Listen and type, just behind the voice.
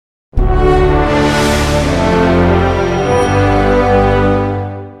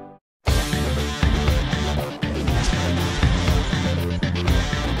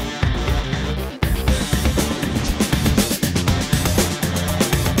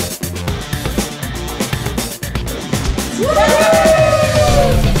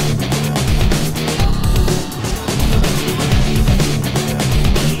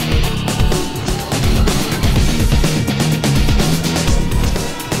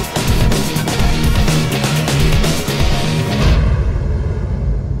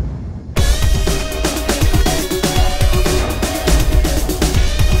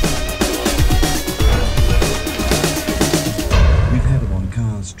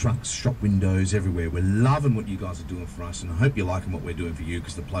trucks, shop windows, everywhere. We're loving what you guys are doing for us, and I hope you're liking what we're doing for you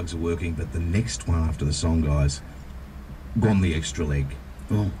because the plugs are working. But the next one after the song, guys, gone the extra leg.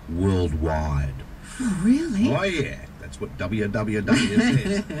 Oh, worldwide. Oh, really? Oh, yeah. That's what www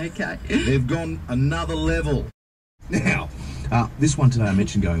says. Okay. They've gone another level. Now, this one today I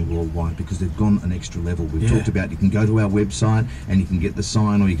mentioned going worldwide because they've gone an extra level. We've talked about you can go to our website and you can get the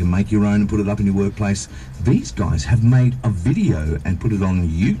sign, or you can make your own and put it up in your workplace. These guys have made a video and put it on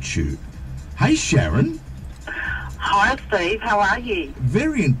YouTube. Hey, Sharon. Hi, Steve. How are you?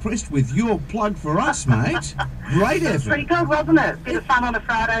 Very impressed with your plug for us, mate. Great effort. Pretty good, wasn't it? Bit of fun on a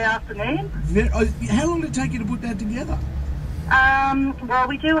Friday afternoon. How long did it take you to put that together? Well,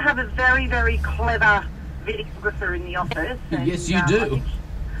 we do have a very, very clever videographer in the office. And, yes, you do.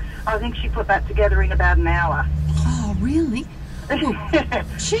 I think she put that together in about an hour. Oh, really? Well,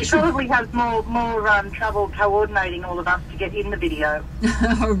 she probably has more trouble coordinating all of us to get in the video.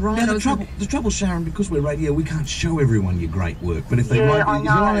 Oh, right. Now, the trouble, Sharon, because we're radio, we can't show everyone your great work. But if they want,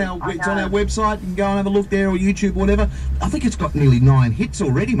 it's on our website. You can go and have a look there, or YouTube, or whatever. I think it's got nearly 9 hits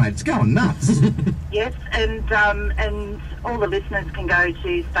already, mate. It's going nuts. Yes, and all the listeners can go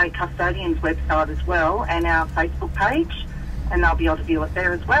to State Custodian's website as well, and our Facebook page, and they'll be able to view it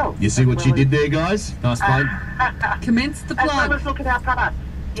there as well. You see what she did there, guys? Nice plug. Commence the plug. As well as look at our products.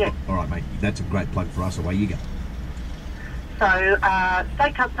 Yes. All right, mate. That's a great plug for us. Away you go. So,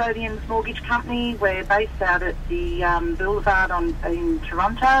 State Custodian's Mortgage Company, we're based out at the Boulevard in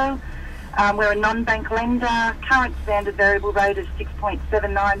Toronto. We're a non-bank lender, current standard variable rate of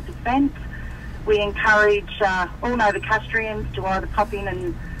 6.79%. We encourage all Novocastrians to either pop in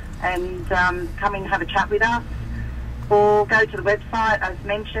and come in and have a chat with us, or go to the website as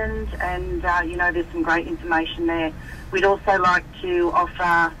mentioned, and there's some great information there. We'd also like to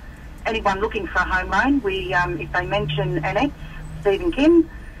offer anyone looking for a home loan, if they mention NX, Steve and Kim,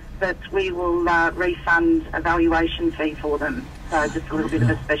 that we will refund a valuation fee for them. So just a little bit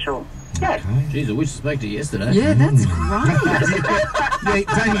of a special. Yeah. Jeez, I wish I spoke to you yesterday. Yeah, that's great.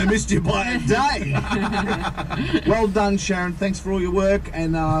 Dang, I missed you by a day. Well done, Sharon. Thanks for all your work.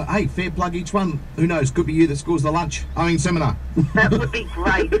 And, hey, fair plug each one. Who knows? Could be you that scores the lunch. Seminar. That would be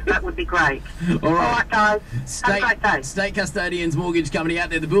great. That would be great. All right, guys. Have a great day. State Custodians Mortgage Company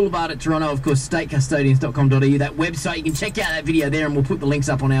out there, the Boulevard at Toronto, of course, statecustodians.com.au. That website, you can check out that video there, and we'll put the links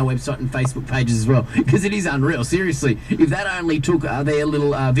up on our website and Facebook pages as well, because it is unreal. Seriously, if that only took their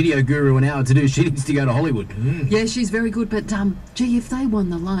little video guru an hour to do, she needs to go to Hollywood. Yeah, she's very good, but gee, if they won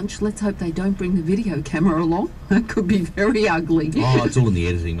the lunch, let's hope they don't bring the video camera along. That could be very ugly. Oh, it's all in the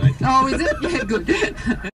editing, mate. Oh, is it? Yeah, good.